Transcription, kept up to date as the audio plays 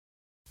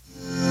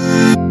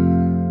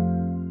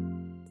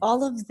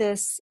all of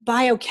this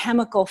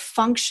biochemical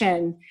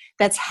function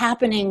that's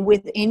happening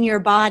within your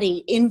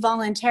body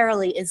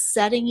involuntarily is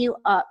setting you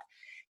up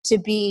to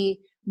be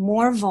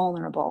more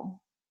vulnerable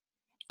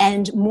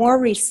and more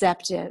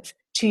receptive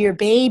to your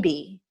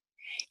baby.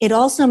 It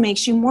also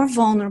makes you more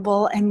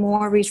vulnerable and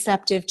more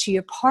receptive to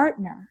your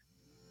partner.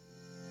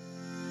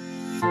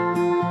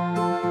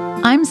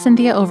 I'm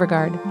Cynthia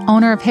Overgard,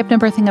 owner of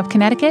Hypnobirthing of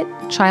Connecticut,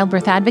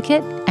 childbirth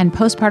advocate, and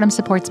postpartum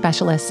support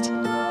specialist.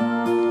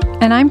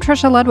 And I'm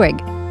Trisha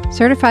Ludwig,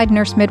 certified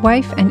nurse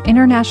midwife and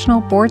international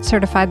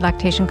board-certified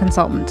lactation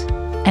consultant.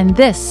 And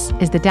this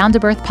is the Down to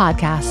Birth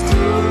podcast.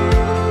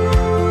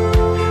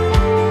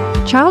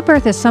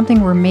 Childbirth is something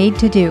we're made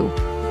to do,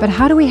 but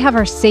how do we have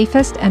our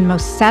safest and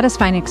most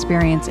satisfying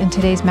experience in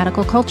today's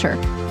medical culture?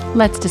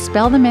 Let's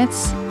dispel the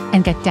myths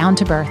and get down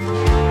to birth.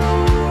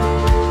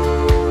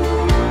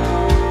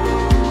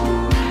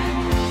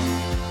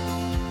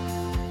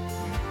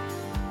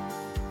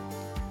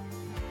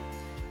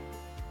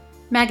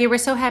 Maggie, we're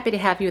so happy to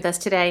have you with us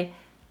today.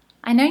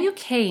 I know you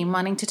came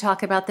wanting to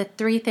talk about the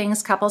 3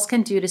 things couples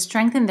can do to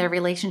strengthen their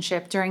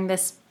relationship during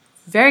this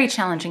very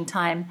challenging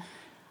time.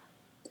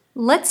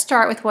 Let's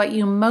start with what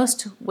you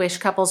most wish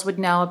couples would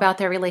know about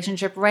their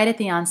relationship right at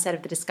the onset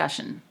of the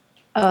discussion.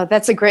 Oh,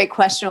 that's a great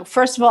question.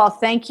 First of all,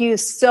 thank you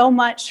so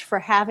much for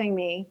having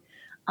me.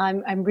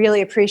 I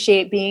really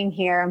appreciate being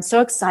here. I'm so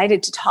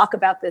excited to talk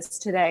about this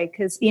today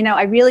because,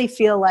 I really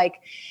feel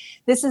like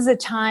this is a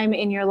time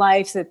in your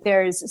life that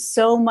there's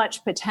so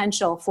much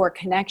potential for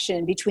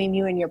connection between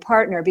you and your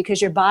partner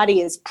because your body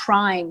is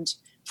primed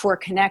for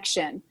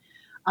connection.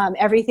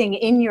 Everything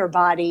in your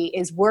body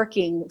is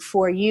working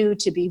for you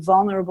to be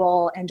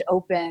vulnerable and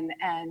open.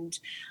 And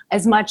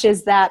as much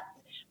as that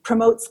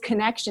promotes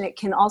connection, it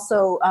can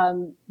also,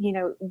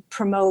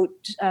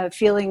 promote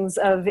feelings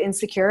of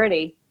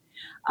insecurity.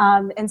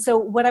 And so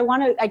what I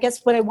want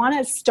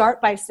to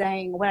start by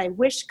saying, what I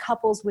wish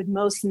couples would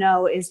most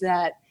know is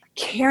that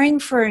caring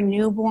for a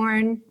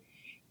newborn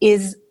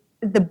is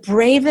the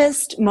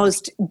bravest,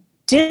 most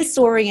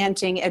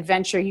disorienting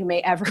adventure you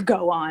may ever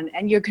go on.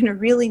 And you're going to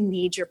really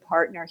need your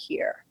partner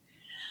here.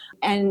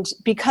 And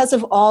because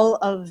of all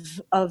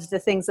of the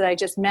things that I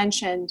just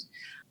mentioned,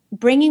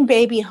 bringing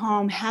baby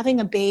home,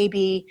 having a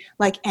baby,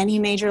 like any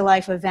major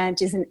life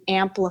event, is an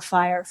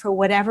amplifier for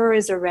whatever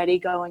is already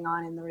going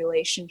on in the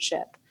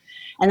relationship.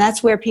 And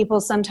that's where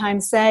people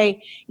sometimes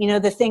say,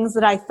 the things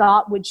that I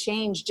thought would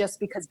change just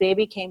because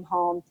baby came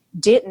home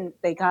didn't.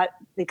 They got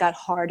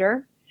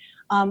harder.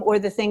 Or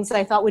the things that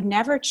I thought would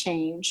never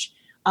change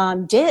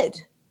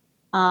did,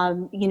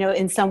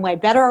 in some way,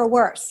 better or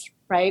worse,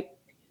 right?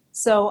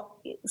 So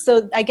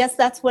I guess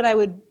that's what I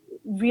would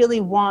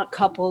really want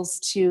couples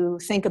to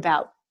think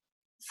about.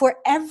 For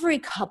every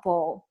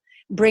couple,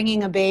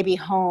 bringing a baby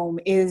home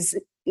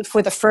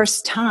for the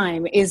first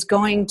time, is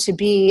going to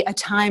be a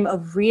time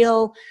of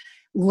real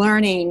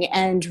learning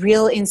and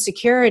real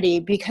insecurity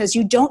because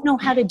you don't know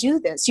how to do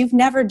this. You've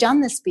never done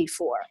this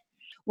before.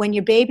 When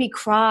your baby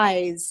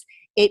cries,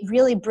 it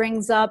really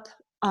brings up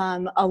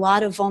a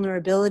lot of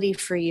vulnerability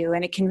for you,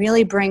 and it can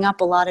really bring up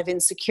a lot of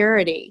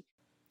insecurity.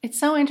 It's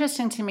so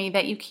interesting to me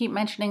that you keep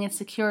mentioning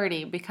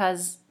insecurity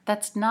because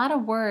that's not a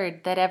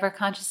word that ever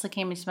consciously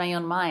came into my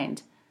own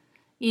mind.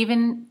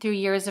 Even through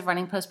years of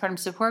running postpartum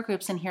support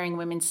groups and hearing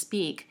women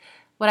speak,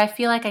 what I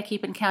feel like I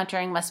keep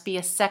encountering must be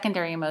a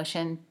secondary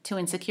emotion to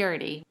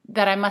insecurity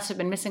that I must have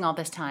been missing all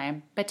this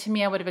time. But to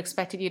me, I would have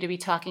expected you to be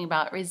talking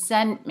about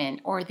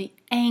resentment or the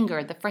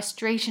anger, the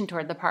frustration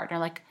toward the partner.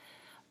 Like,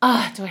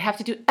 do I have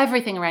to do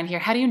everything around here?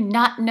 How do you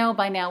not know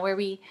by now where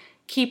we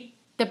keep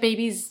the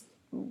baby's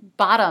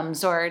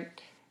bottoms or...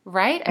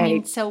 Right? I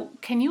mean, so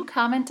can you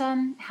comment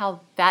on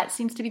how that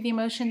seems to be the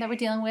emotion that we're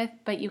dealing with,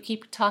 but you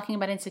keep talking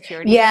about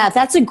insecurity? Yeah,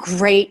 that's a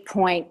great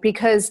point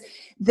because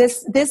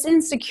this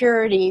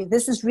insecurity,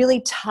 this is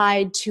really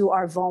tied to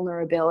our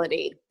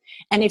vulnerability.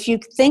 And if you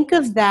think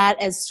of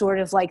that as sort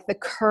of like the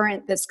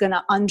current that's going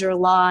to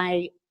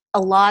underlie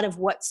a lot of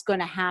what's going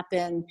to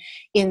happen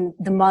in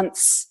the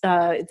months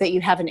that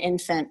you have an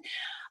infant,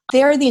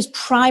 there are these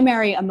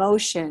primary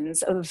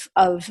emotions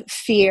of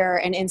fear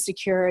and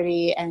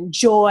insecurity, and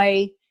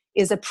joy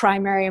is a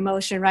primary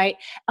emotion, right?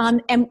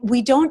 And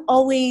we don't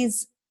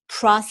always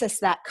process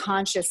that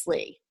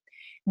consciously.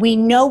 We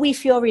know we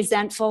feel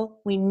resentful.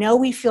 We know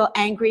we feel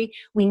angry.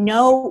 We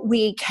know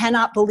we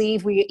cannot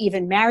believe we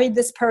even married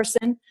this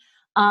person.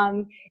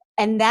 And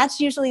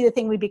that's usually the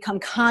thing we become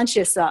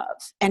conscious of.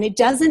 And it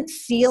doesn't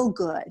feel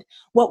good.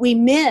 What we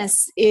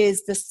miss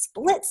is the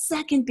split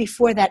second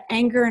before that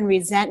anger and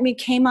resentment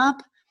came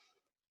up.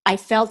 I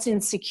felt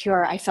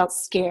insecure. I felt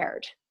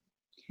scared.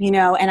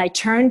 And I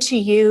turned to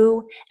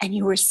you and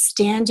you were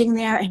standing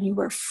there and you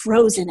were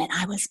frozen and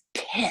I was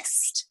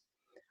pissed.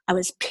 I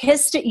was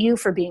pissed at you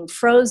for being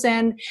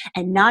frozen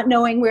and not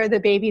knowing where the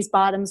baby's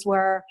bottoms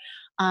were.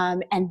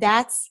 And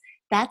that's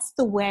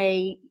the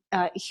way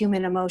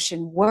human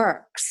emotion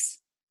works.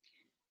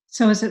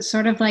 So is it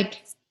sort of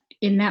like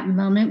in that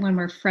moment when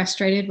we're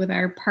frustrated with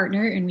our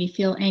partner and we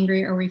feel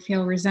angry or we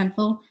feel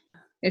resentful,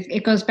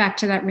 it goes back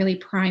to that really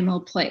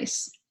primal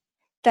place?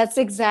 That's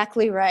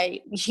exactly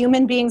right.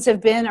 Human beings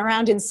have been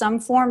around in some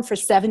form for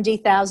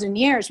 70,000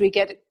 years. We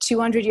get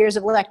 200 years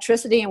of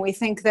electricity and we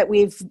think that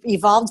we've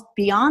evolved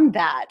beyond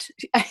that.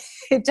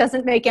 It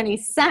doesn't make any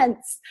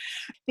sense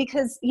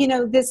because,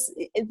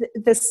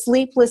 the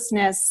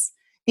sleeplessness,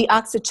 the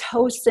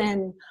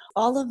oxytocin,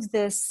 all of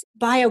this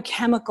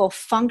biochemical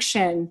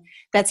function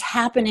that's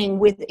happening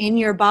within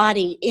your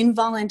body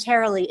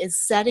involuntarily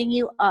is setting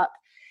you up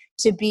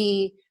to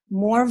be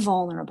more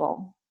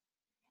vulnerable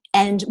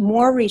and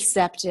more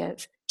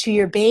receptive to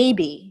your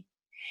baby.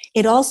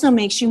 It also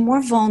makes you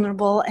more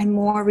vulnerable and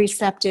more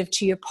receptive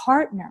to your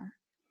partner.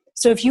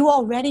 So if you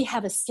already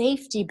have a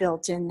safety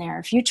built in there,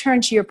 if you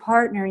turn to your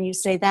partner and you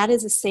say, that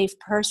is a safe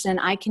person,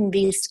 I can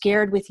be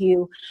scared with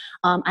you,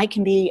 I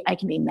can be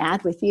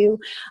mad with you,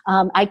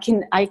 I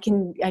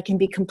can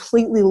be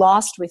completely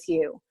lost with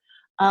you,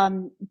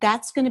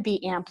 that's going to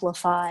be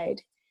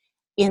amplified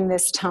in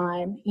this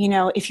time.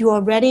 If you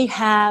already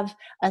have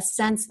a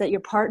sense that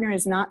your partner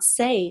is not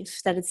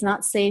safe, that it's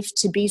not safe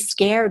to be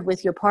scared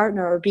with your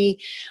partner or be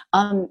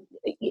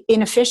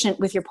inefficient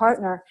with your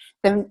partner,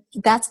 then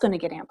that's going to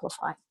get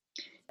amplified.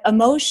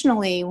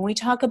 Emotionally, when we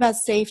talk about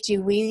safety,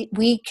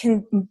 we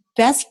can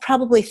best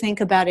probably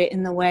think about it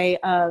in the way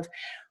of,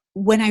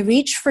 when I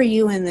reach for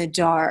you in the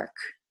dark,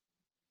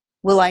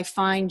 will I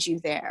find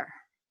you there?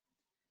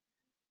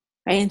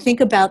 Right? And think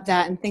about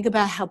that, and think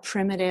about how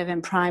primitive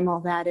and primal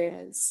that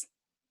is.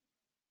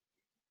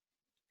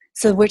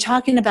 So we're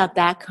talking about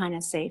that kind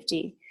of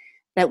safety,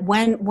 that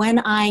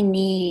when I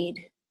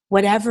need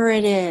whatever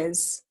it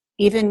is,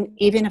 even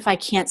if I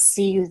can't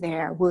see you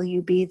there, will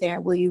you be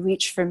there? Will you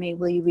reach for me?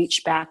 Will you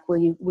reach back? Will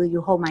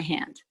you hold my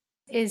hand?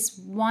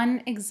 Is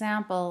one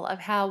example of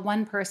how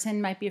one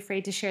person might be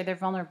afraid to share their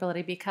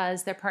vulnerability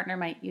because their partner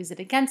might use it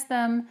against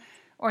them,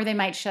 or they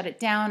might shut it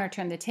down or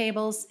turn the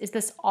tables. Is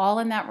this all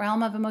in that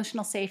realm of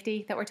emotional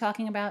safety that we're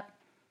talking about?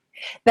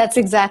 That's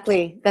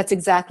exactly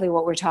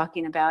what we're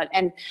talking about.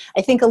 And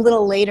I think a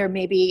little later,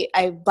 maybe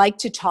I'd like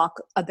to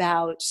talk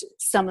about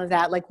some of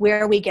that, like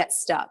where we get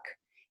stuck.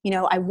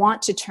 I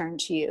want to turn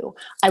to you.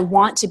 I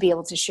want to be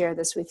able to share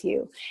this with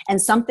you. And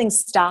something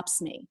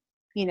stops me,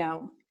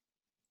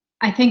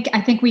 I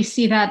think we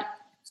see that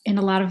in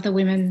a lot of the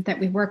women that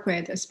we work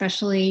with,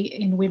 especially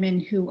in women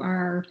who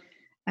are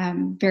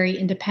very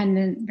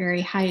independent,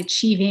 very high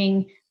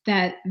achieving,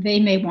 that they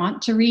may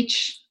want to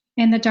reach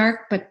in the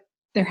dark, but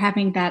they're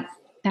having that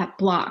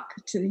block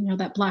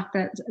that block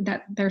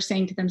that they're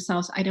saying to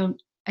themselves, I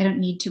don't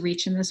need to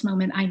reach in this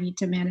moment. I need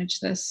to manage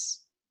this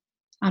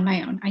on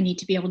my own. I need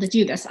to be able to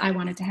do this. I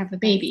wanted to have a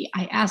baby.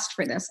 I asked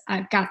for this.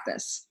 I've got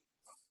this.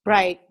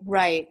 Right.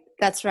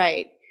 That's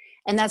right.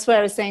 And that's what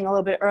I was saying a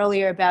little bit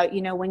earlier about,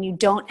 when you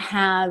don't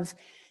have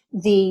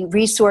the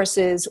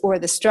resources or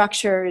the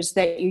structures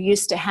that you're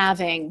used to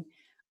having,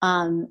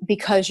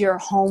 because you're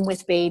home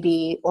with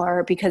baby,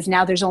 or because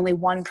now there's only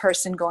one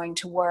person going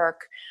to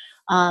work,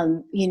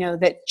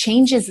 that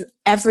changes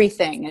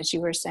everything, as you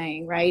were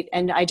saying, right?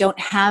 And I don't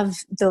have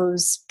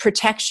those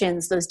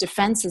protections, those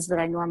defenses that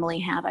I normally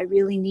have. I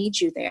really need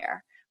you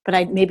there, but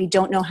I maybe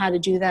don't know how to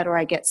do that, or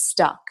I get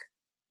stuck.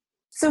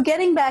 So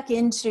getting back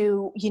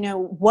into,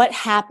 what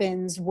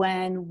happens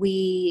when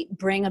we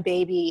bring a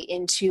baby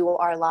into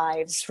our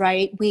lives,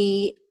 right?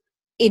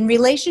 In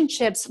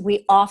relationships,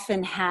 we all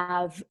often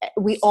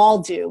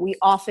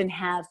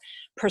have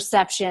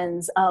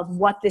perceptions of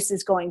what this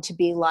is going to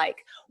be like,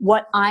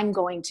 what I'm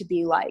going to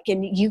be like.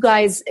 And you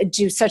guys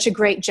do such a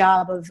great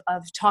job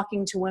of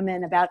talking to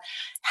women about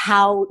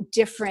how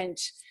different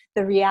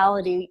the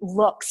reality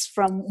looks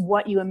from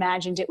what you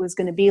imagined it was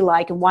going to be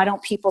like. And why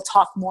don't people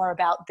talk more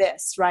about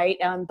this, right?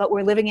 But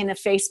we're living in a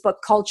Facebook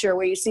culture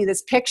where you see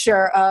this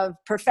picture of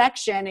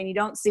perfection and you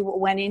don't see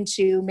what went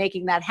into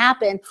making that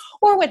happen,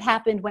 or what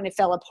happened when it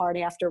fell apart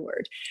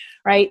afterward,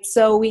 right?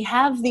 So we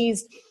have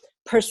these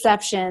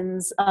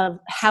perceptions of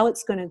how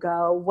it's going to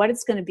go, what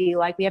it's going to be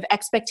like. We have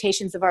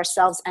expectations of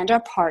ourselves and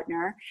our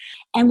partner.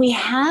 And we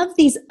have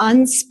these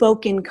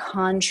unspoken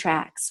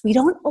contracts. We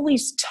don't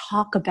always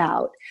talk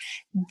about,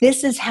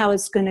 this is how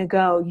it's going to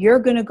go. You're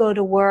going to go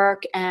to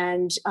work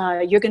and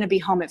you're going to be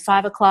home at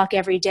 5 o'clock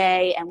every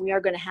day. And we are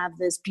going to have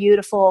this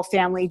beautiful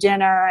family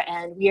dinner,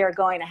 and we are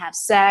going to have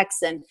sex,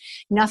 and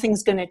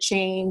nothing's going to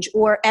change,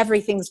 or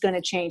everything's going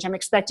to change. I'm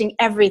expecting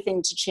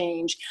everything to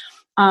change.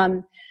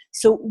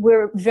 So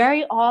we're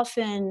very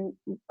often,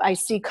 I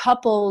see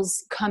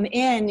couples come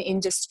in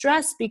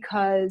distress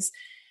because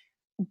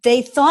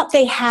they thought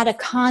they had a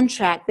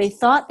contract. They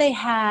thought they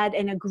had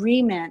an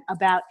agreement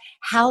about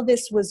how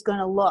this was going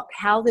to look,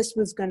 how this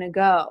was going to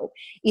go,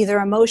 either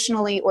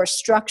emotionally or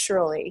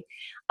structurally.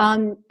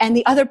 And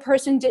the other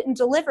person didn't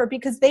deliver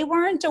because they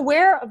weren't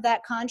aware of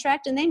that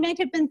contract, and they might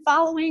have been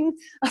following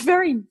a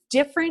very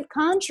different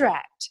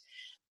contract.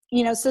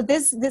 So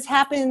this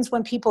happens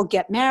when people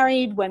get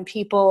married, when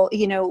people,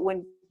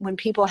 when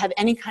people have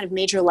any kind of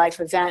major life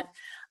event.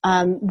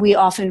 We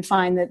often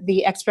find that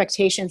the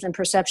expectations and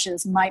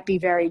perceptions might be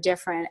very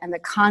different, and the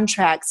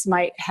contracts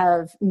might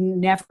have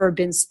never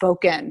been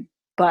spoken,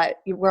 but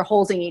we're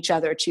holding each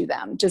other to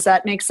them. Does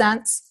that make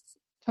sense?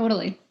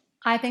 Totally.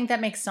 I think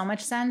that makes so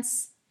much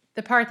sense.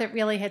 The part that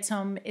really hits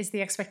home is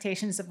the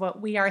expectations of what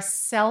we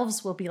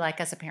ourselves will be like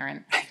as a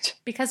parent. Right.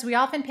 Because we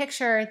often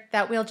picture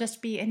that we'll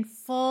just be in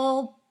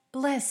full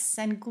bliss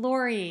and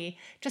glory,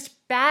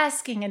 just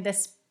basking in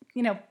this,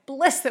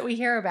 bliss that we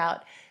hear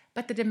about.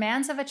 But the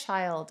demands of a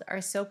child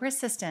are so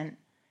persistent.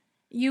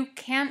 You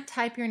can't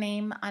type your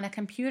name on a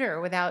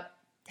computer without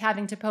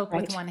having to poke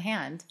with one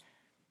hand.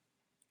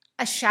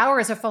 A shower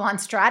is a full-on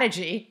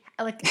strategy.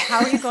 Like, how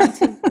are you going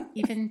to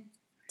even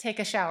take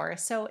a shower?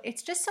 So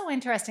it's just so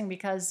interesting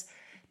because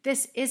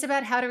this is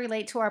about how to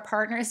relate to our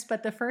partners.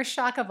 But the first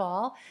shock of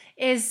all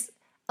is,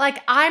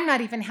 like, I'm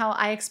not even how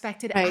I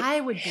expected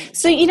I would be.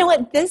 So you know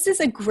what? This is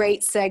a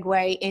great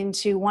segue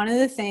into one of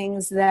the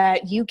things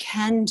that you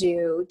can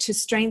do to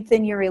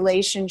strengthen your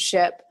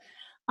relationship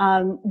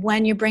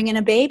when you're bringing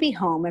a baby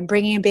home and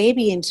bringing a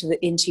baby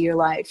into your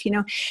life,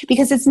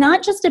 because it's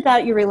not just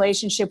about your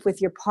relationship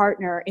with your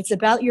partner. It's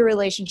about your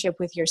relationship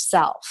with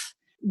yourself.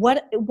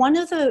 One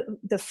of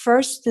the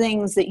first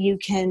things that you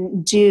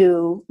can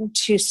do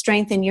to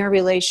strengthen your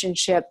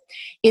relationship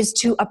is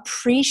to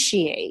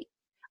appreciate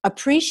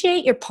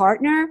your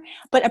partner,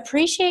 but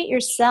appreciate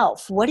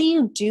yourself. What do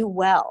you do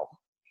well?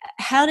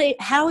 How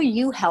are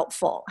you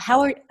helpful?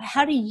 How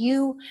do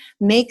you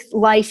make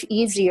life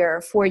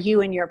easier for you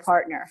and your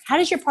partner? How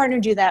does your partner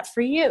do that for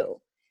you?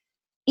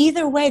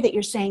 Either way that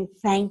you're saying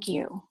thank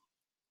you.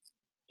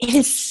 It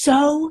is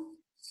so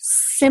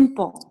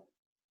simple.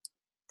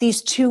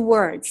 These two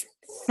words,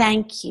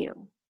 thank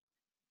you.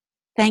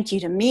 Thank you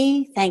to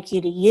me, thank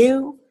you to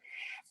you.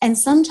 And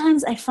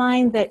sometimes I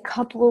find that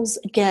couples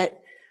get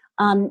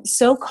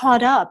so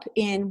caught up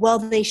in, well,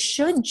 they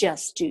should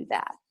just do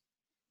that.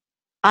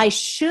 I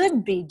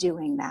should be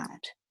doing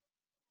that.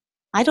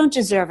 I don't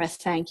deserve a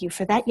thank you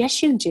for that.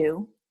 Yes, you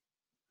do.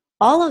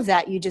 All of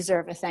that you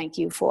deserve a thank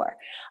you for.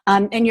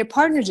 And your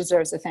partner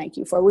deserves a thank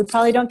you for. We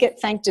probably don't get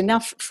thanked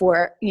enough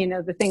for,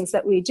 the things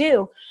that we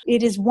do.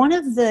 It is one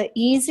of the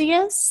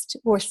easiest,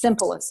 or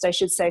simplest, I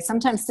should say.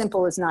 Sometimes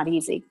simple is not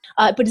easy.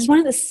 But it's one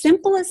of the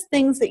simplest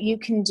things that you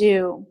can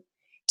do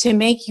to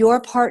make your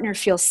partner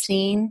feel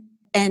seen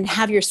and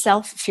have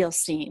yourself feel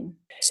seen.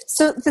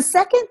 So the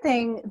second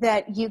thing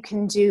that you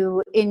can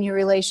do in your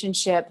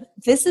relationship,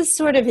 this is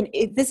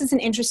an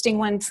interesting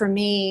one for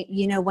me,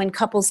 when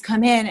couples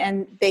come in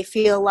and they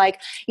feel like,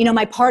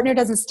 my partner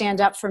doesn't stand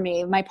up for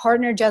me. My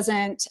partner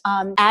doesn't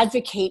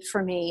advocate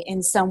for me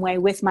in some way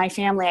with my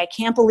family. I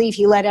can't believe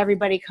he let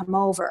everybody come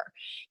over.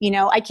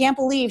 I can't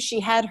believe she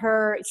had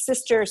her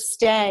sister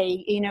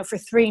stay, for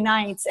 3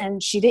 nights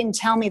and she didn't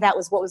tell me that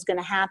was what was going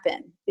to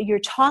happen. You're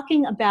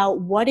talking about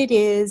what it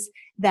is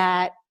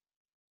that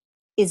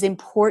is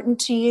important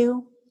to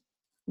you,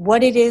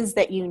 what it is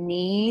that you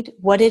need,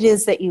 what it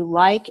is that you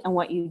like and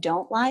what you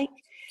don't like.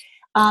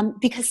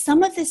 Because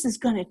some of this is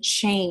going to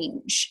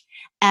change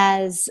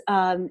as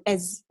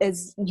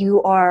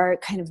you are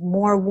kind of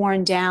more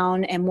worn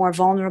down and more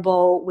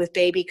vulnerable with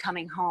baby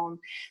coming home.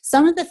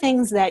 Some of the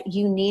things that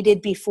you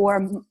needed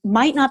before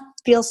might not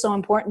feel so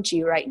important to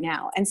you right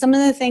now. And some of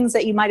the things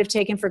that you might have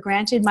taken for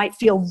granted might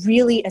feel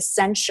really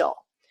essential.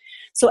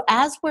 So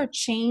as we're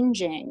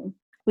changing,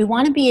 we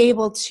want to be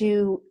able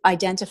to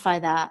identify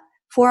that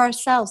for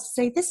ourselves.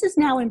 Say, this is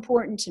now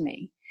important to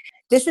me.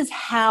 This is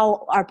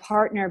how our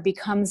partner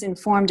becomes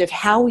informed of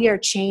how we are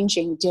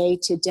changing day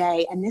to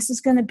day. And this is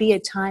going to be a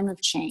time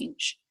of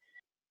change.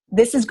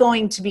 This is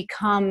going to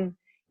become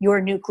your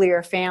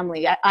nuclear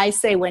family. I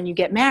say when you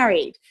get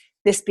married,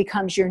 this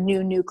becomes your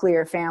new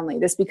nuclear family.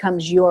 This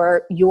becomes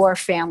your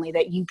family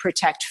that you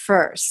protect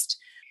first.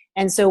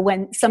 And so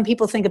when some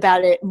people think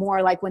about it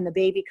more like when the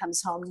baby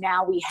comes home,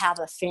 now we have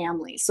a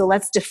family. So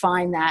let's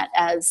define that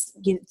as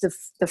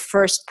the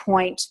first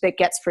point that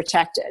gets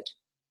protected.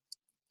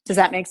 Does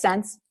that make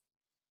sense?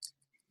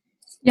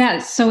 Yeah.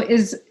 So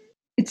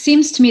it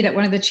seems to me that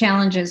one of the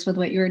challenges with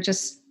what you were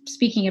just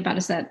speaking about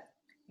is that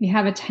we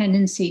have a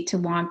tendency to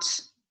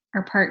want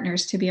our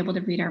partners to be able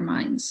to read our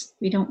minds.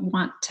 We don't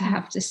want to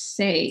have to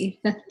say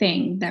the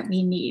thing that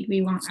we need.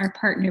 We want our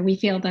partner. We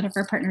feel that if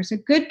our partner is a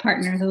good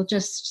partner, they'll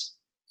just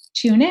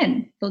tune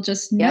in. They'll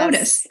just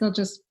notice. They'll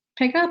just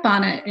pick up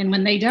on it. And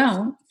when they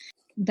don't,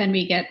 then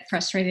we get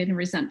frustrated and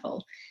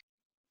resentful.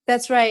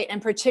 That's right.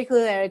 And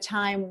particularly at a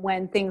time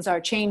when things are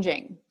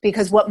changing,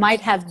 because what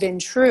might have been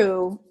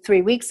true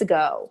 3 weeks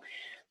ago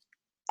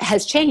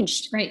has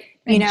changed. Right.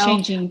 And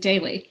changing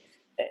daily.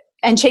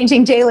 And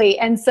changing daily.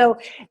 And so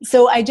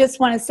I just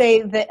want to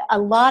say that a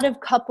lot of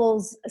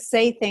couples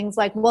say things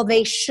like, well,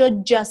 they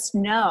should just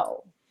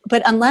know.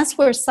 But unless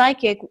we're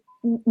psychic,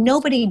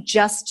 nobody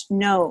just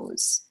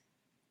knows.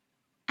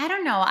 I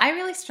don't know. I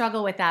really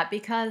struggle with that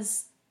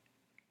because,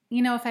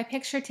 if I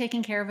picture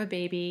taking care of a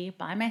baby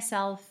by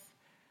myself,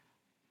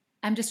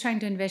 I'm just trying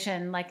to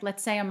envision, like,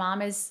 let's say a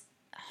mom is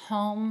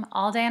home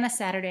all day on a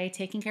Saturday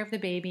taking care of the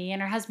baby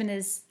and her husband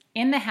is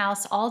in the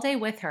house all day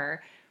with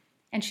her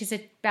and she's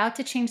about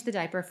to change the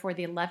diaper for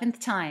the 11th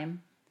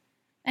time.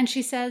 And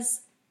she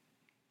says,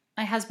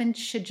 my husband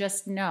should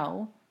just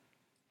know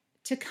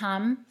to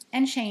come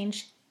and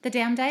change the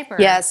damn diaper.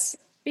 Yes.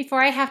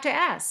 Before I have to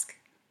ask.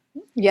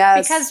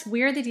 Yes. Because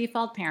we're the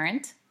default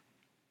parent.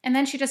 And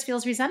then she just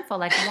feels resentful.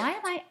 Like, why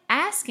am I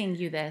asking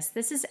you this?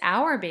 This is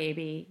our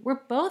baby.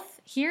 We're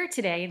both here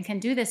today and can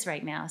do this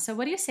right now. So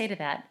what do you say to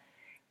that?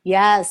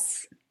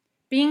 Yes.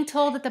 Being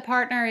told that the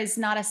partner is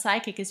not a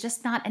psychic is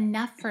just not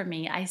enough for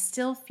me. I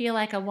still feel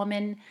like a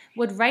woman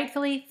would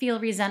rightfully feel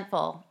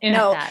resentful at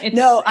that.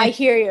 I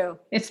hear you.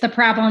 It's the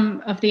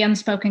problem of the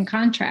unspoken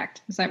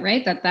contract. Is that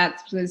right?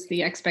 That was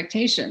the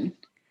expectation.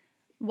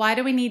 Why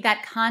do we need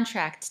that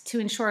contract to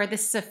ensure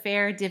this is a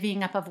fair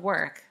divvying up of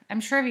work? I'm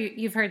sure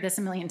you've heard this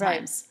a million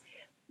times.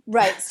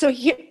 Right. So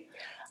here,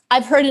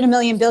 I've heard it a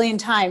million billion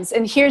times.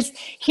 And here's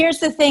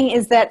the thing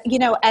is that,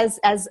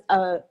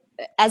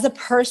 as a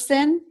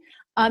person,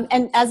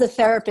 and as a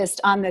therapist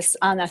on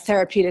a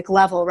therapeutic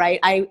level, right,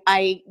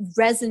 I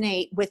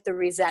resonate with the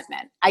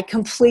resentment. I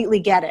completely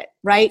get it,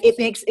 right?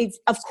 It's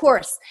of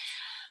course,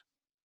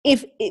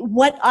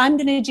 what I'm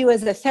going to do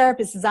as a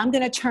therapist is I'm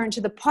going to turn to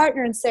the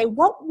partner and say,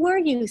 what were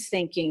you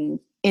thinking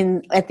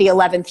at the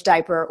 11th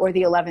diaper or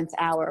the 11th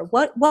hour?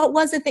 What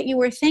was it that you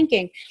were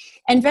thinking?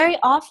 And very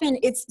often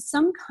it's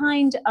some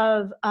kind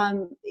of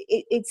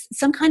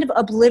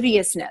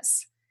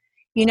obliviousness.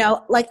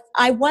 Like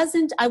I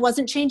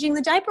wasn't changing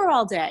the diaper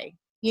all day.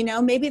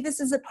 Maybe this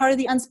is a part of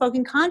the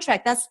unspoken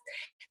contract. That's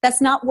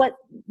not what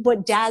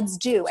dads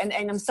do. And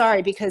I'm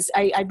sorry, because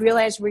I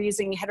realize we're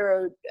using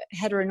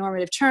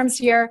heteronormative terms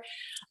here.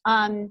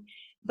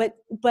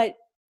 But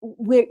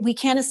we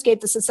can't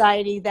escape the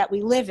society that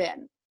we live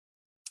in.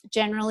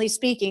 Generally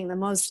speaking,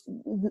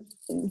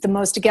 the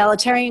most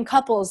egalitarian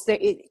couples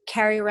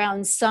carry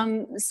around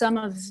some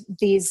of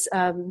these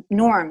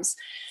norms.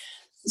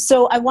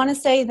 So I want to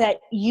say that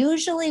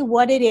usually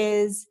what it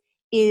is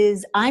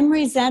I'm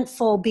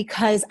resentful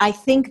because I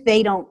think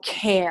they don't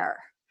care.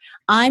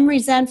 I'm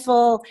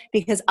resentful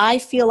because I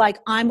feel like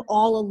I'm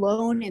all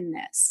alone in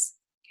this.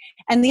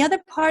 And the other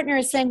partner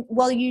is saying,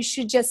 well, you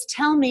should just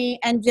tell me.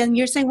 And then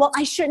you're saying, well,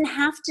 I shouldn't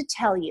have to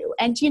tell you.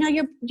 And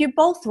you're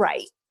both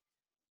right.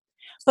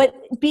 But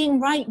being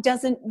right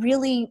doesn't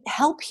really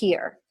help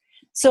here.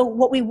 So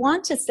what we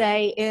want to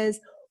say is,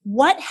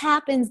 what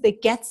happens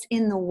that gets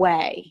in the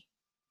way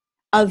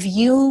of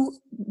you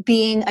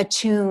being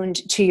attuned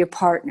to your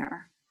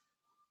partner,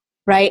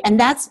 right? And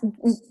that's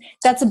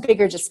a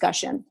bigger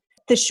discussion.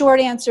 The short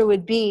answer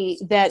would be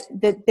that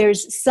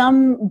there's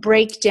some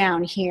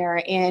breakdown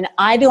here in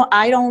I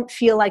don't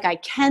feel like I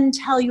can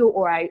tell you,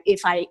 or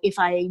if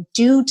I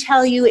do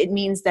tell you, it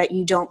means that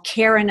you don't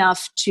care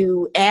enough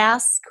to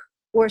ask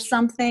or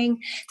something.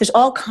 There's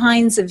all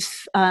kinds of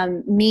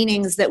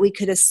meanings that we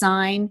could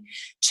assign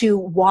to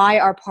why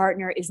our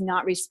partner is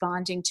not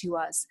responding to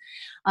us.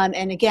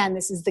 And again,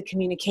 this is the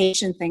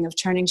communication thing of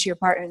turning to your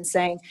partner and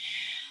saying,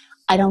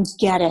 I don't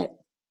get it.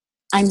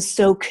 I'm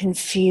so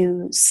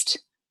confused.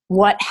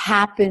 What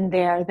happened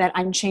there that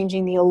I'm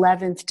changing the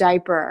 11th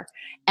diaper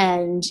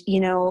and,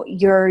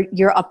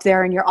 you're up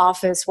there in your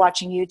office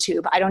watching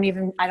YouTube. I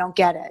don't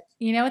get it.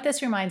 You know what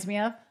this reminds me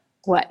of?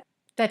 What?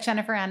 That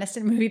Jennifer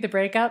Aniston movie, The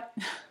Breakup.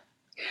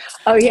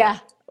 Oh, yeah.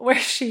 Where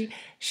she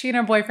and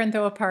her boyfriend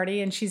throw a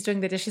party and she's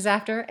doing the dishes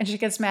after, and she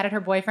gets mad at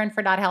her boyfriend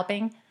for not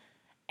helping.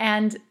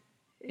 And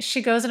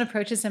she goes and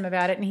approaches him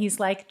about it, and he's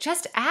like,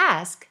 just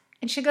ask.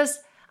 And she goes,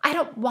 I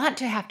don't want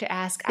to have to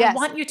ask. Yes. I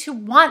want you to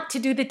want to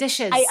do the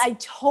dishes. I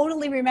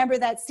totally remember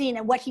that scene.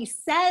 And what he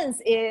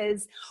says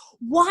is,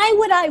 why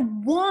would I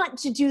want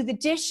to do the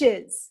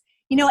dishes?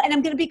 And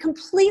I'm going to be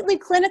completely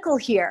clinical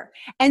here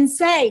and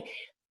say,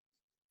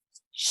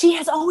 she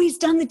has always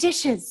done the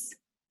dishes.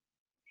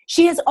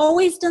 She has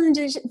always done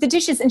the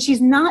dishes. And she's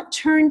not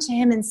turned to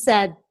him and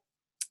said,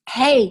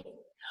 hey,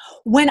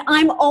 when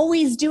I'm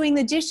always doing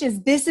the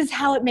dishes, this is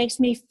how it makes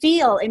me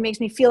feel. It makes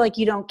me feel like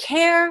you don't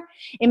care.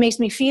 It makes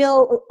me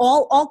feel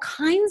all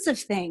kinds of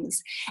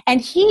things. And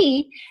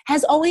he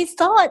has always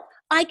thought,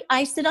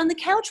 I sit on the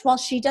couch while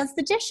she does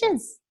the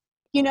dishes.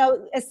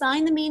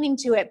 Assign the meaning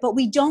to it, but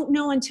we don't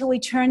know until we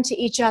turn to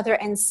each other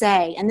and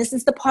say, and this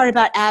is the part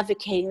about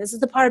advocating, this is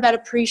the part about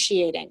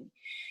appreciating,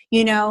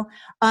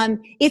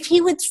 if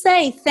he would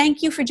say,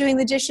 thank you for doing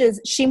the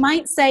dishes, she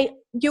might say,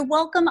 you're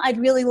welcome. I'd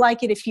really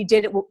like it if you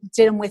did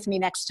them with me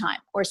next time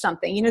or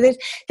something.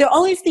 There are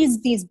always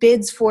these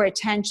bids for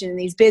attention,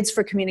 these bids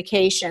for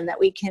communication that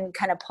we can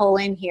kind of pull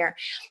in here.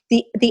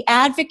 The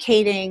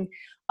advocating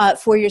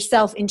for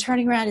yourself in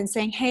turning around and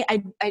saying, hey,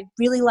 I'd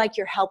really like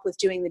your help with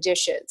doing the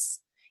dishes.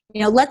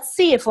 Let's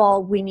see if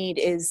all we need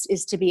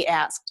is to be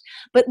asked.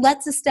 But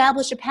let's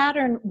establish a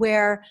pattern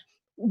where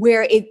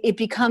it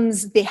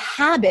becomes the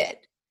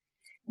habit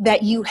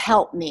that you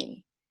help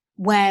me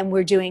when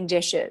we're doing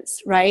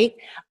dishes, right?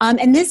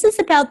 And this is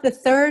about the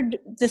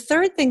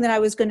third thing that I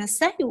was going to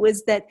say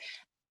was that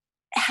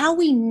how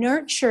we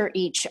nurture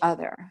each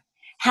other,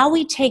 how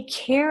we take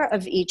care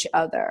of each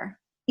other.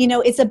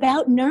 It's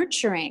about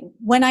nurturing.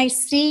 When I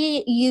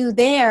see you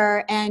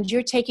there and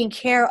you're taking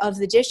care of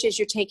the dishes,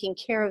 you're taking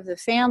care of the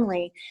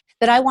family,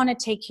 that I want to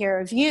take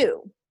care of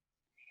you.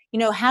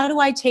 How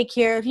do I take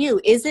care of you?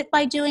 Is it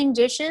by doing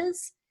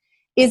dishes?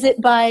 Is it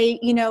by,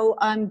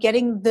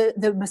 getting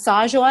the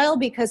massage oil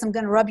because I'm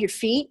going to rub your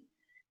feet?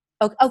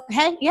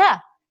 Okay. Yeah.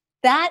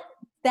 That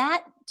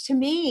to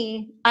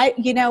me, I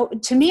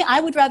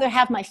would rather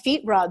have my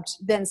feet rubbed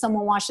than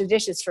someone wash the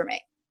dishes for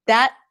me.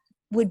 That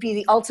would be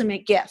the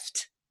ultimate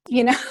gift.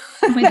 I'm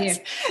with you.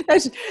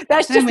 That's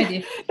just, I'm with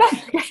you.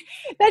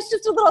 That's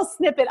just a little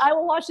snippet. I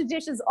will wash the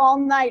dishes all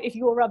night if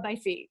you will rub my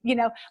feet,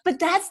 but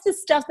that's the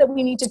stuff that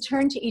we need to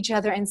turn to each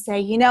other and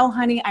say,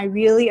 honey, I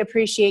really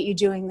appreciate you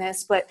doing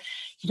this, but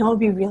what would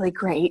be really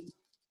great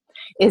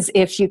is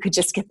if you could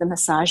just get the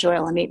massage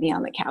oil and meet me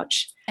on the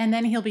couch. And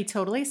then he'll be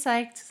totally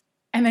psyched.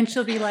 And then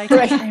she'll be like,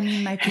 right. I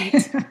mean, my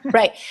feet.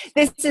 Right.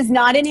 This is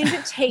not an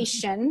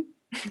invitation.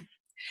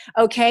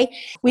 Okay.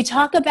 We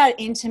talk about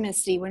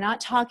intimacy. We're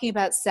not talking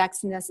about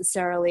sex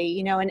necessarily,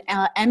 and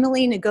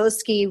Emily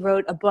Nagoski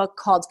wrote a book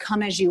called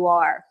Come As You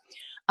Are.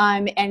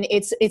 And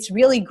it's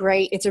really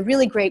great. It's a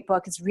really great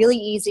book. It's really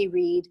easy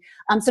read.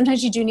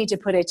 Sometimes you do need to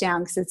put it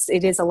down because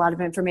it is a lot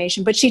of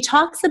information, but she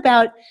talks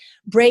about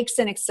brakes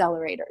and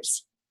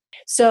accelerators.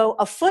 So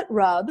a foot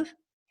rub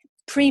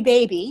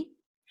pre-baby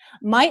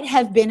might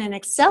have been an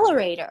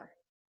accelerator,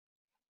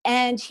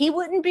 and he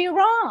wouldn't be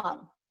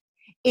wrong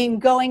in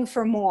going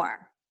for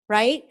more,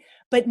 right?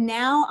 But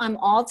now I'm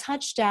all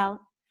touched out.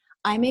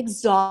 I'm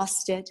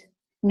exhausted.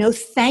 No,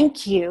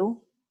 thank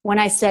you. When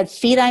I said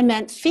feet, I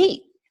meant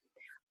feet.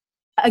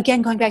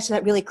 Again, going back to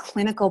that really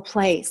clinical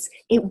place,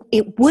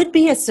 it would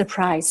be a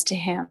surprise to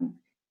him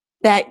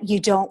that you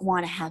don't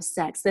want to have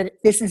sex, that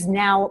this is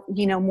now,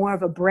 more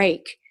of a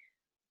break,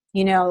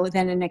 than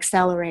an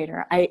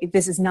accelerator.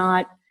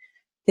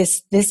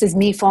 This is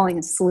me falling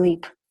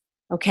asleep,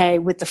 okay,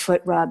 with the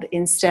foot rub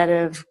instead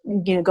of,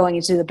 going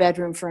into the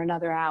bedroom for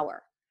another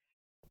hour.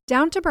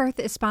 Down to Birth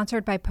is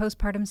sponsored by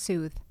Postpartum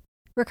Soothe.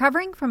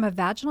 Recovering from a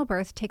vaginal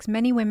birth takes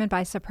many women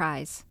by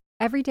surprise.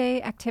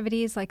 Everyday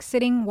activities like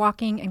sitting,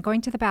 walking, and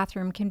going to the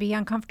bathroom can be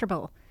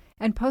uncomfortable,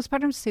 and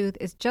Postpartum Soothe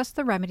is just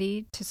the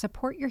remedy to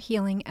support your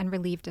healing and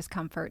relieve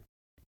discomfort.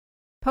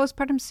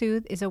 Postpartum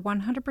Soothe is a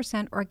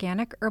 100%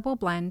 organic herbal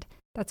blend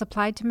that's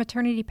applied to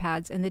maternity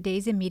pads in the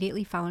days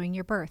immediately following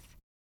your birth,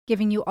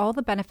 giving you all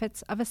the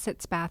benefits of a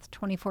sitz bath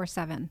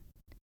 24/7.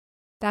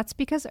 That's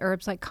because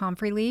herbs like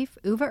comfrey leaf,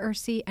 uva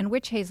ursi, and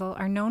witch hazel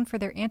are known for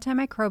their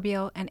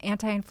antimicrobial and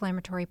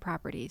anti-inflammatory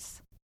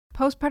properties.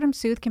 Postpartum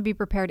Soothe can be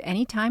prepared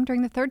anytime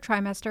during the third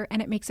trimester,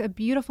 and it makes a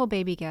beautiful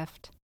baby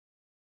gift.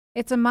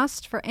 It's a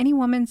must for any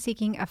woman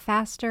seeking a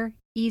faster,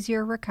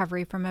 easier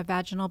recovery from a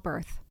vaginal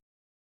birth.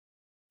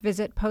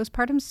 Visit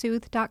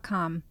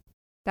postpartumsoothe.com.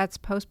 That's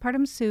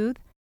postpartumsoothe,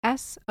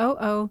 SOOTHE.com,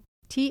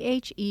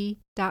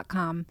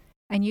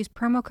 and use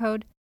promo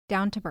code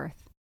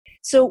DOWNTOBIRTH.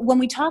 So when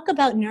we talk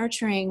about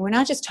nurturing, we're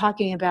not just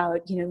talking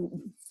about,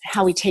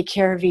 how we take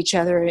care of each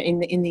other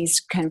in these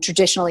kind of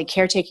traditionally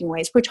caretaking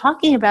ways. We're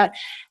talking about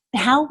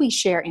how we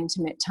share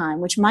intimate time,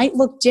 which might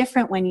look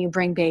different when you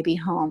bring baby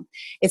home.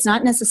 It's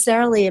not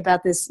necessarily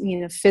about this,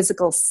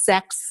 physical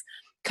sex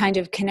kind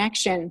of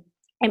connection.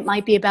 It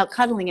might be about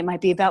cuddling. It might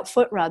be about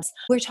foot rubs.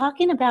 We're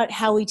talking about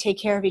how we take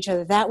care of each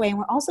other that way. And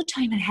we're also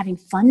talking about having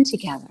fun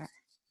together,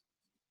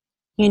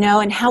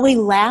 and how we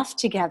laugh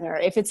together.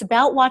 If it's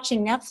about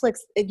watching Netflix,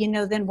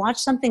 then watch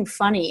something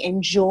funny.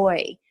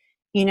 Enjoy,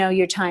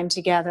 your time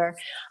together.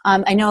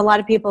 I know a lot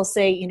of people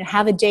say,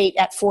 have a date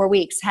at 4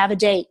 weeks. Have a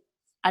date.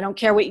 I don't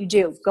care what you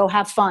do. Go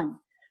have fun.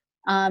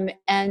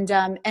 And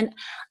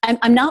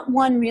I'm not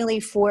one really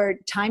for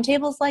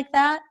timetables like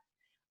that.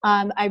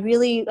 I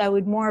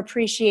would more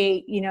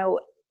appreciate,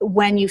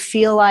 when you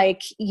feel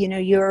like,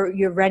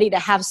 you're ready to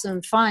have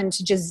some fun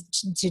to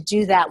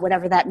do that,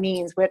 whatever that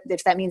means.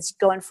 If that means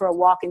going for a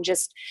walk and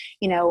just,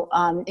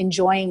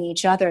 enjoying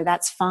each other,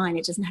 that's fine.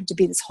 It doesn't have to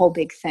be this whole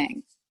big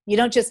thing. You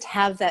don't just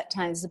have that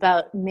time. It's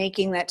about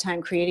making that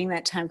time, creating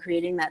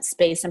that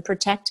space and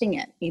protecting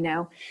it.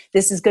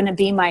 This is going to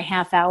be my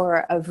half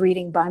hour of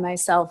reading by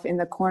myself in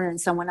the corner, and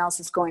someone else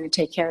is going to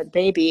take care of the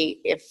baby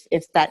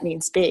if that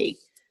needs be.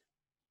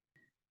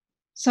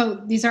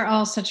 So these are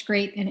all such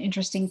great and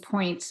interesting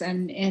points.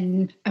 And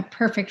in a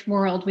perfect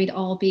world, we'd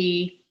all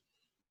be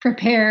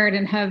prepared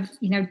and have,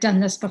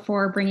 done this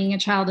before bringing a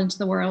child into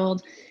the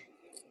world.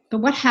 But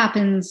what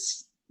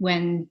happens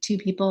when two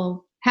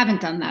people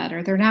haven't done that,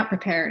 or they're not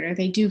prepared, or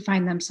they do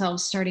find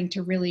themselves starting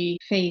to really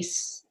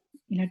face,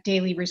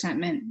 daily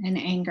resentment and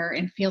anger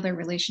and feel their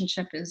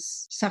relationship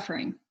is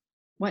suffering?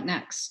 What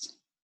next?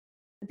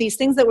 These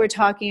things that we're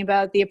talking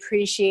about, the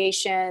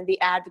appreciation,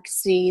 the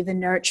advocacy, the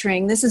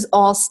nurturing, this is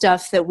all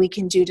stuff that we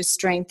can do to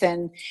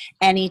strengthen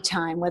any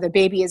time, whether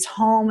baby is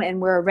home and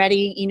we're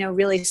already,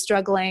 really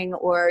struggling,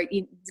 or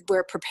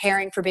we're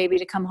preparing for baby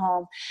to come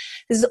home.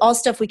 This is all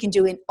stuff we can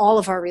do in all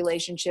of our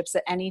relationships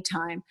at any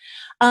time.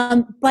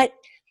 But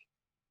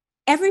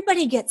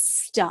everybody gets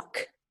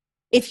stuck.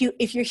 If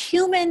you're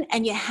human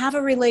and you have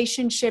a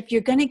relationship,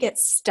 you're going to get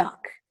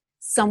stuck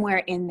somewhere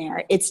in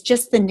there. It's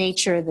just the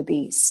nature of the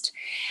beast.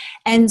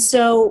 And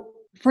so,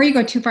 before you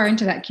go too far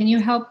into that, can you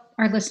help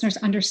our listeners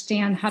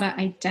understand how to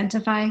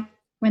identify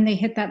when they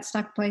hit that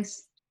stuck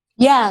place?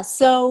 Yeah.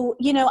 So,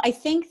 I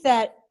think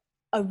that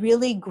a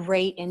really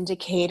great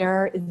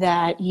indicator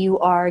that you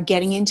are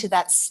getting into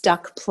that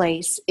stuck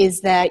place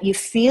is that you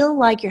feel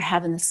like you're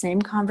having the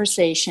same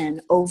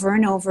conversation over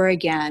and over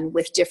again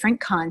with different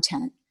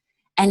content,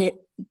 and it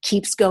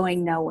keeps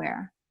going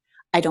nowhere.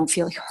 I don't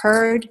feel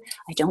heard,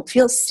 I don't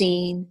feel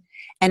seen,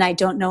 and I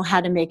don't know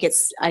how to make it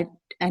I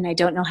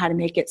don't know how to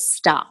make it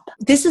stop.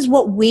 This is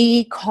what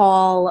we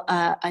call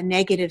a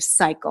negative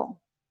cycle.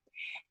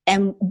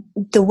 And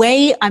the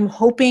way I'm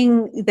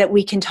hoping that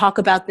we can talk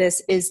about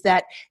this is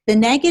that the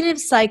negative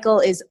cycle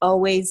is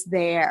always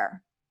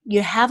there.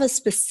 You have a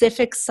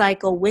specific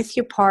cycle with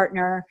your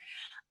partner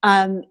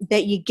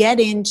that you get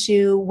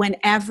into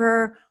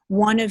whenever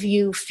one of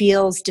you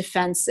feels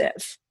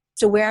defensive.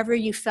 So wherever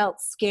you felt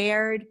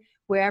scared,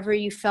 wherever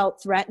you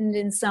felt threatened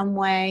in some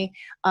way,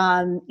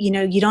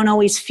 you don't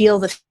always feel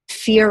the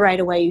fear right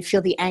away. You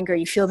feel the anger,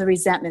 you feel the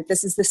resentment.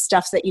 This is the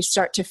stuff that you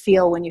start to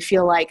feel when you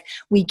feel like,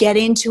 we get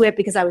into it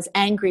because I was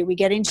angry. We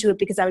get into it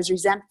because I was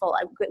resentful.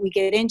 We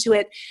get into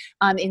it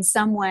in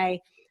some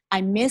way.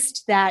 I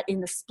missed that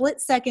in the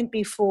split second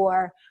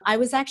before. I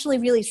was actually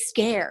really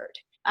scared.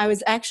 I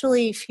was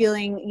actually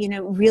feeling,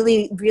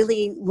 really,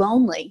 really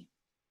lonely.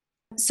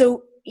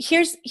 So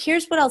here's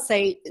what I'll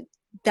say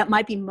that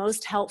might be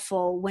most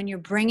helpful when you're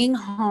bringing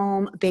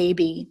home a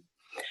baby.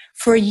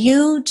 For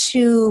you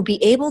to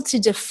be able to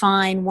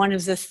define one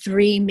of the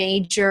three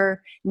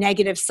major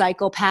negative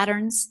cycle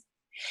patterns.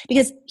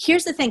 Because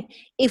here's the thing,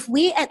 if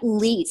we at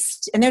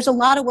least, and there's a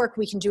lot of work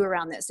we can do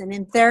around this, and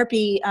in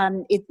therapy,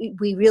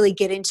 we really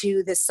get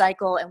into this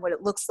cycle and what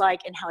it looks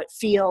like and how it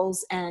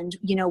feels and,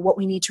 what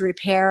we need to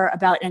repair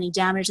about any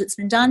damage that's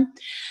been done.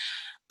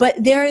 But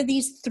there are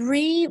these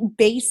three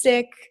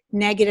basic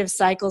negative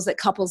cycles that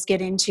couples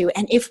get into.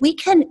 And if we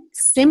can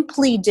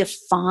simply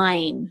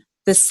define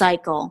the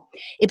cycle,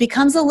 it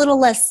becomes a little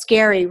less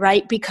scary,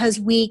 right?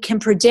 Because we can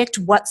predict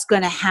what's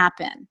going to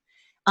happen.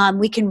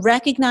 We can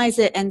recognize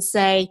it and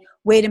say,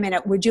 wait a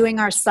minute, we're doing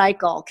our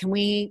cycle. Can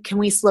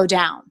we slow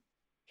down?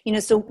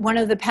 So one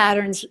of the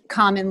patterns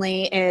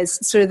commonly is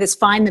sort of this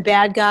find the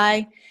bad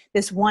guy,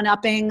 this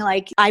one-upping,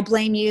 like I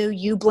blame you,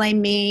 you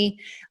blame me,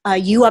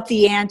 you up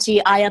the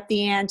ante, I up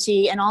the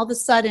ante, and all of a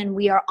sudden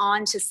we are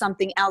on to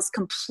something else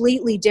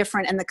completely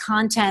different, and the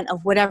content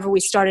of whatever we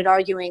started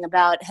arguing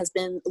about has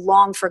been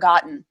long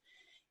forgotten.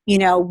 We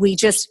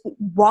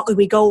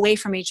go away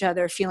from each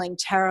other feeling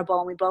terrible,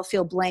 and we both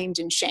feel blamed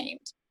and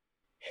shamed.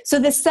 So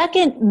the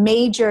second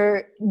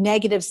major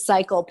negative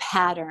cycle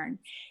pattern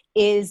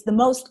is the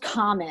most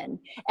common.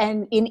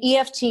 And in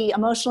EFT,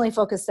 emotionally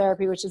focused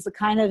therapy, which is the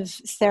kind of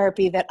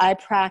therapy that I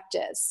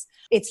practice,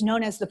 it's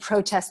known as the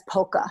protest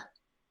polka.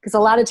 Because a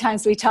lot of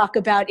times we talk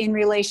about in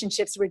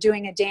relationships, we're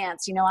doing a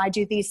dance. I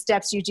do these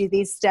steps, you do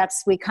these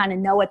steps. We kind of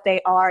know what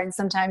they are. And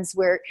sometimes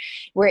we're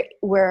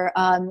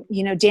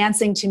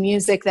dancing to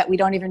music that we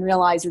don't even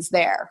realize is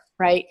there,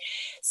 right?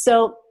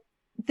 So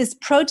this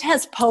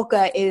protest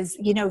polka is,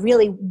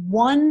 really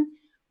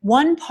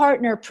one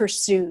partner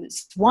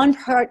pursues, one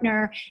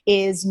partner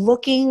is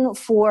looking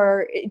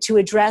to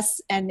address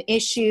an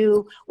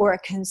issue or a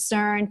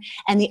concern,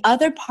 and the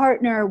other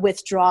partner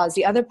withdraws.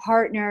 The other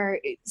partner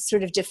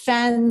sort of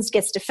defends,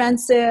 gets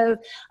defensive,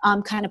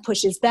 kind of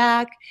pushes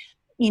back.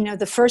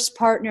 The first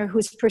partner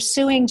who's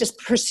pursuing just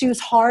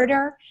pursues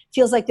harder,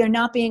 feels like they're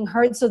not being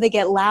heard, so they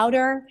get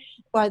louder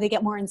or they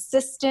get more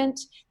insistent.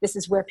 This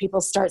is where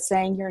people start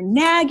saying, you're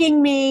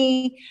nagging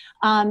me,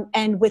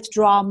 and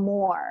withdraw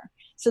more.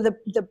 So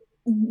the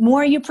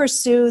more you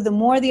pursue, the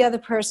more the other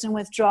person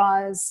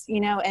withdraws,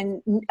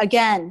 and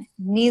again,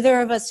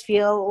 neither of us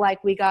feel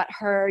like we got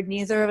heard.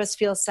 Neither of us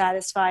feel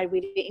satisfied.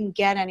 We didn't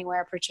get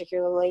anywhere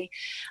particularly.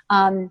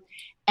 And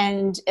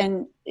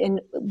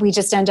we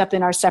just end up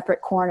in our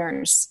separate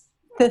corners.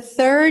 The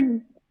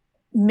third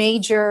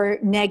major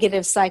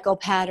negative cycle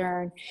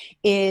pattern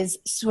is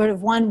sort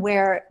of one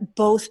where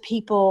both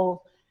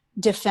people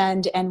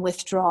defend and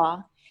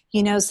withdraw.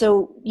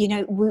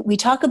 We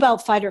talk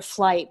about fight or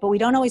flight, but we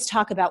don't always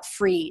talk about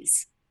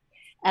freeze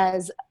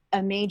as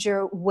a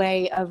major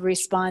way of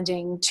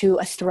responding to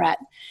a threat.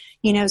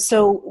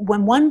 So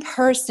when one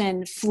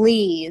person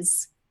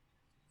flees,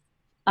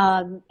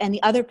 and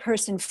the other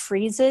person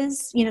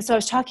freezes, so I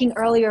was talking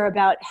earlier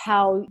about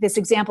how this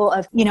example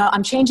of,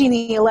 I'm changing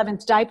the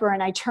 11th diaper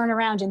and I turn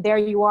around and there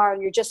you are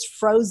and you're just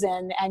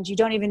frozen and you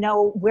don't even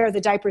know where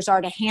the diapers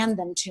are to hand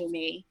them to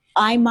me.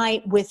 I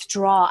might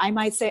withdraw. I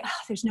might say,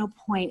 there's no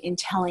point in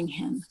telling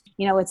him.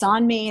 It's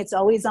on me. It's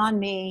always on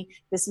me.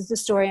 This is the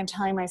story I'm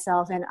telling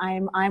myself, and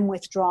I'm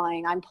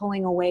withdrawing. I'm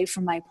pulling away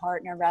from my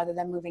partner rather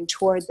than moving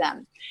toward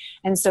them.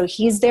 And so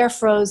he's there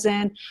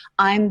frozen.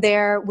 I'm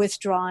there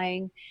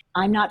withdrawing.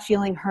 I'm not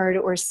feeling heard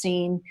or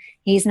seen.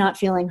 He's not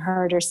feeling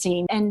heard or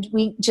seen. And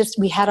we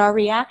had our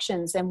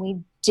reactions, and we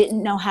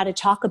didn't know how to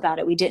talk about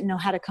it. We didn't know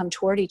how to come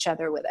toward each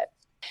other with it.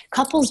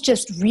 Couples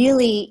just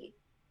really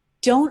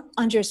don't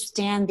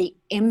understand the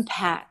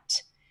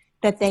impact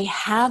that they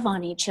have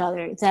on each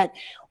other, that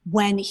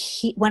when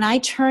I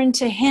turn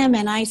to him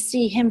and I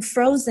see him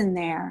frozen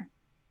there,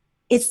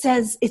 it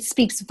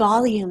speaks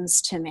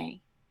volumes to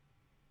me.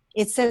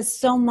 It says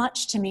so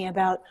much to me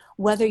about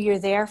whether you're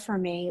there for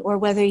me or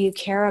whether you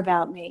care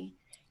about me.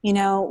 You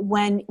know,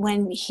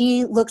 when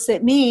he looks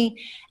at me,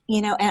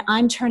 you know, and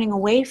I'm turning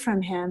away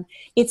from him,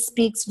 it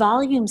speaks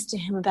volumes to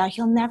him about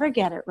he'll never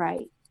get it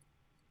right.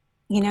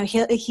 You know,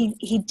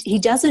 he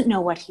doesn't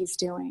know what he's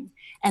doing.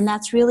 And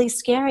that's really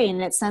scary.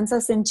 And it sends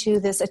us into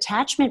this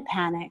attachment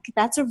panic.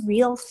 That's a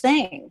real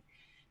thing.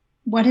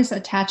 What is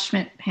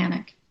attachment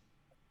panic?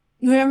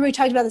 You remember we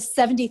talked about the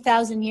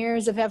 70,000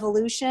 years of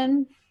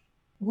evolution?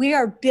 We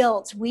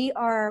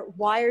are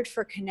wired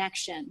for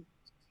connection.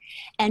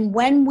 And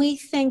when we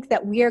think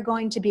that we are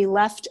going to be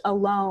left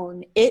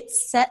alone, it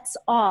sets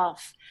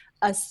off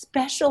a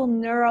special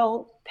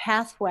neural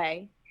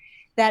pathway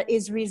that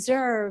is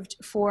reserved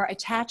for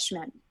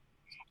attachment.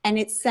 And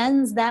it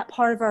sends that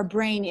part of our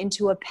brain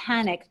into a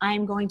panic. I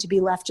am going to be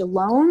left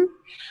alone.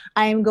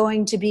 I am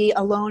going to be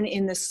alone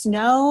in the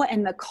snow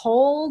and the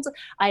cold.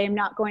 I am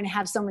not going to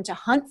have someone to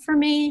hunt for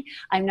me.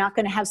 I'm not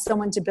going to have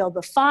someone to build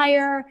the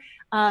fire.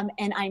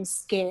 And I'm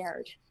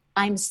scared.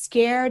 I'm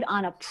scared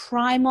on a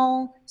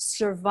primal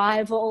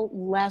survival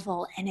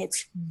level, and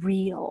it's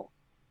real.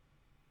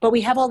 But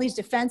we have all these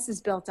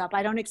defenses built up.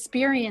 I don't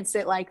experience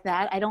it like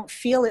that. I don't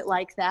feel it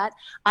like that.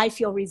 I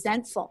feel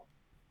resentful.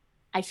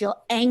 I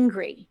feel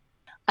angry.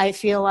 I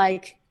feel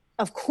like,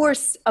 of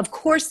course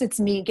it's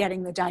me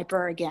getting the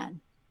diaper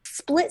again.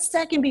 Split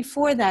second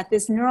before that,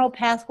 this neural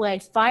pathway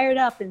fired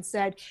up and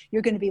said,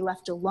 you're going to be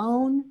left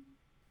alone,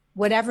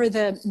 whatever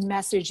the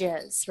message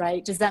is,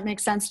 right? Does that make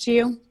sense to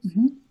you?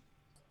 Mm-hmm.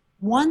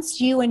 Once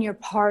you and your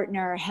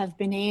partner have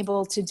been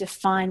able to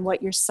define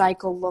what your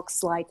cycle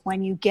looks like,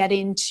 when you get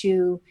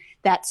into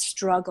that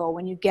struggle,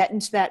 when you get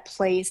into that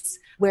place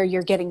where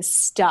you're getting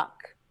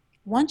stuck,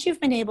 once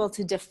you've been able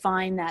to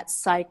define that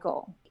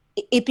cycle,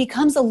 it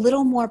becomes a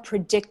little more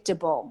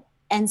predictable.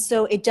 And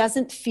so it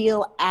doesn't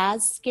feel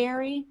as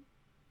scary.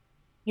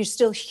 You're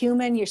still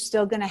human. You're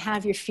still going to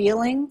have your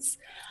feelings.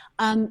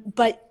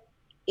 But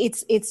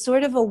it's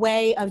sort of a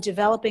way of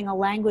developing a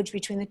language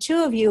between the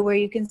two of you where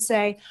you can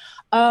say,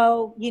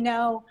 oh, you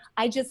know,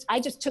 I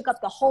just took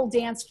up the whole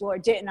dance floor,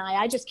 didn't I?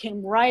 I just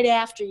came right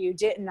after you,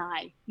 didn't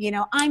I? You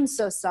know, I'm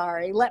so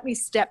sorry. Let me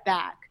step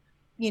back.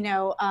 You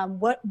know,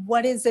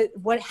 what is it?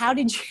 How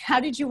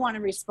did you want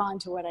to respond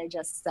to what I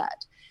just said?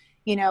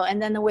 You know,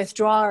 and then the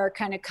withdrawer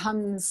kind of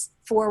comes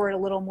forward a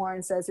little more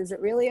and says, is it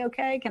really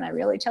okay? Can I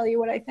really tell you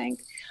what I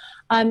think?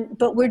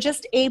 But we're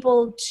just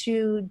able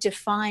to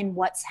define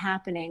what's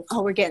happening.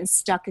 Oh, we're getting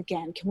stuck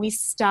again. Can we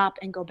stop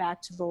and go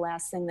back to the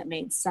last thing that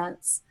made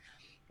sense?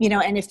 You know,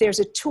 and if there's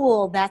a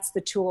tool, that's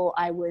the tool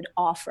I would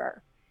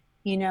offer.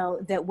 You know,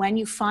 that when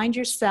you find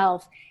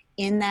yourself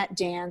in that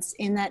dance,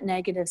 in that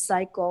negative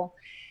cycle,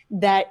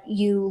 that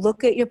you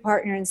look at your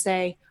partner and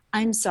say,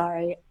 I'm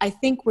sorry, I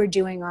think we're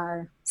doing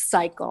our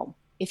cycle,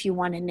 if you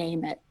want to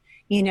name it.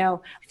 You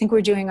know, I think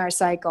we're doing our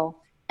cycle.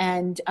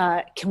 And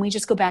can we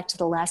just go back to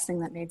the last thing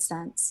that made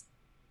sense?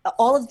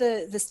 All of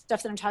the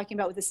stuff that I'm talking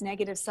about with this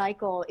negative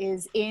cycle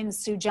is in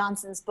Sue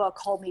Johnson's book,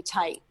 Hold Me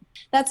Tight.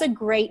 That's a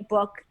great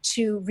book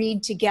to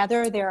read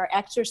together. There are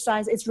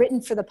exercises. It's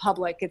written for the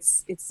public.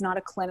 It's not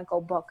a clinical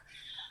book.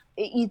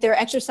 There are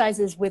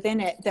exercises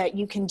within it that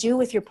you can do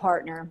with your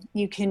partner.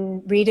 You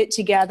can read it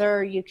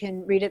together. You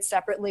can read it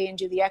separately and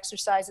do the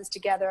exercises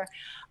together.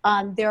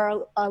 There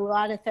are a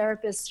lot of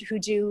therapists who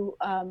do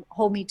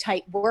Hold Me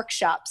Tight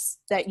workshops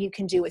that you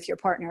can do with your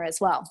partner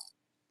as well.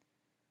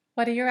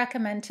 What do you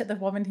recommend to the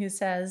woman who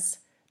says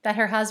that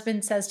her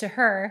husband says to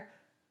her,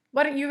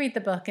 why don't you read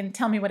the book and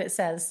tell me what it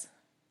says?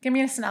 Give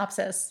me a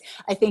synopsis.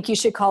 I think you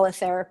should call a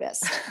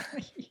therapist.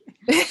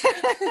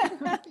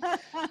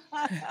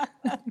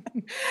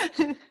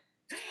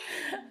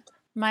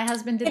 My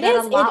husband did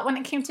that a lot when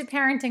it came to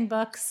parenting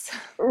books.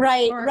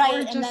 Right. Or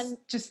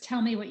just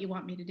tell me what you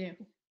want me to do.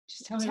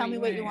 Just tell me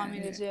what you want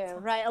me to do.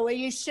 Right. Well,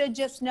 you should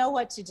just know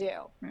what to do.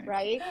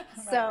 Right.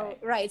 So,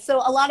 right.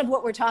 So a lot of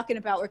what we're talking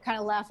about, we're kind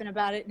of laughing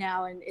about it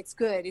now, and it's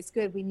good. It's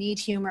good. We need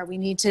humor. We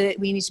need to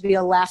be able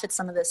to laugh at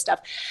some of this stuff.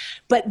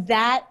 But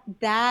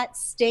that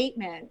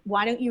statement,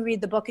 why don't you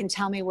read the book and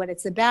tell me what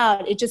it's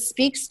about? It just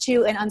speaks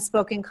to an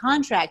unspoken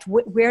contract.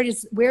 Where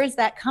is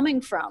that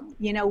coming from?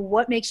 You know,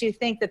 what makes you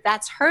think that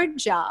that's her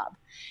job?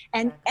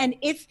 And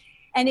if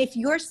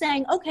you're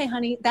saying, okay,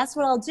 honey, that's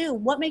what I'll do,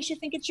 what makes you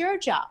think it's your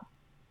job?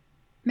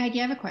 Maggie,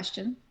 I have a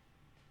question.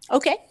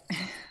 Okay.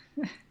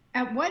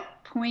 At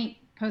what point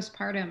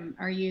postpartum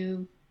are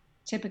you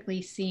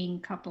typically seeing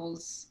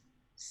couples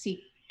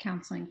seek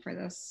counseling for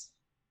this?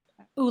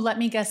 Ooh, let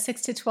me guess,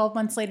 6 to 12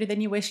 months later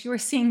than you wish you were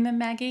seeing them,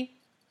 Maggie?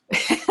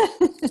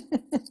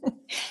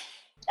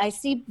 I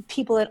see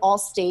people at all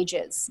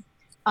stages.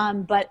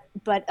 But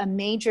a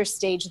major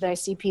stage that I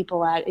see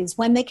people at is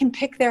when they can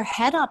pick their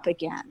head up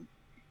again.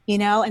 You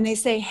know, and they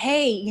say,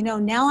 hey, you know,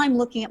 now I'm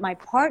looking at my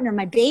partner.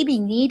 My baby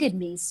needed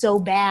me so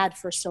bad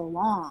for so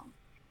long.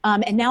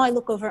 And now I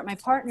look over at my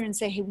partner and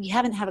say, hey, we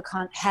haven't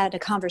had a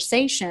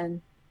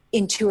conversation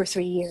in 2 or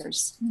 3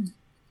 years.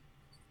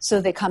 So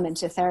they come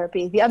into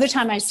therapy. The other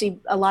time I see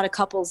a lot of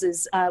couples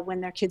is when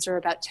their kids are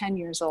about 10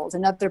 years old,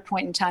 another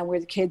point in time where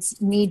the kids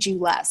need you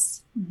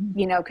less,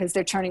 because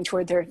they're turning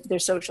toward their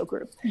social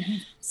group.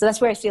 So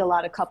that's where I see a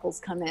lot of couples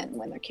come in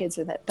when their kids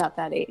are about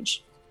that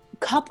age.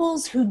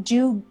 Couples who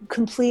do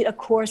complete a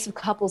course of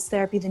couples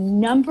therapy, the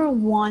number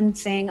one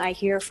thing I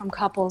hear from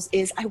couples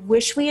is, I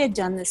wish we had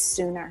done this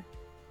sooner.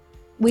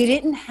 We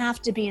didn't have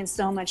to be in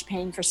so much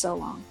pain for so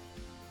long.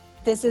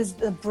 This is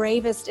the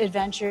bravest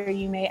adventure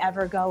you may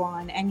ever go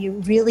on, and you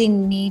really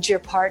need your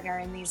partner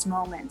in these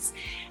moments.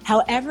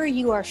 However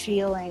you are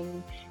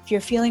feeling, if you're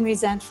feeling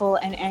resentful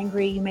and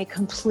angry, you make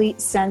complete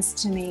sense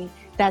to me.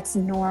 That's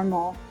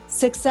normal.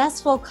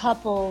 Successful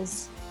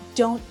couples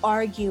don't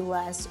argue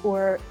less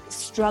or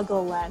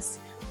struggle less.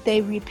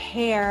 They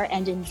repair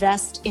and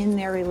invest in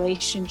their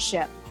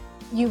relationship.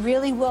 You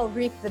really will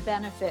reap the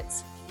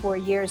benefits for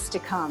years to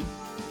come.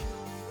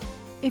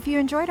 If you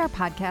enjoyed our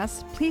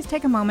podcast, please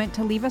take a moment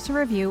to leave us a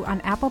review on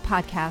Apple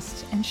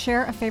Podcasts and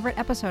share a favorite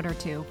episode or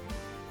two.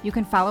 You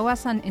can follow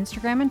us on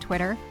Instagram and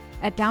Twitter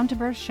at Down to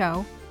Birth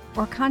Show,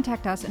 or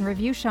contact us and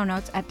review show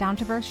notes at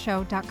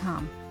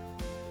downtobirthshow.com.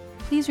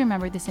 Please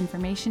remember, this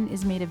information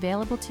is made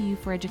available to you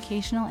for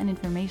educational and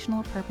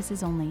informational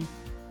purposes only.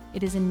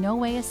 It is in no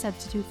way a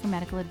substitute for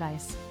medical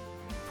advice.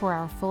 For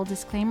our full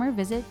disclaimer,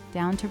 visit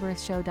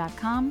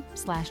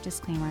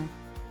downtobirthshow.com/disclaimer.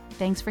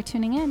 Thanks for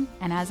tuning in,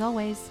 and as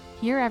always,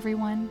 hear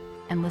everyone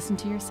and listen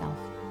to yourself.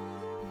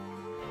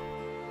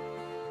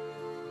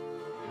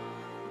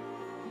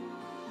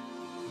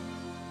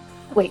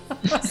 Wait,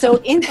 so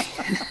did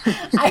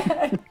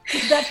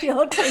that feel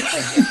okay?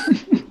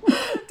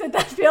 Did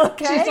that feel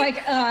okay? She's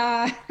like,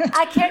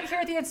 I can't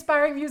hear the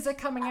inspiring music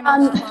coming in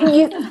on that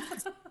line.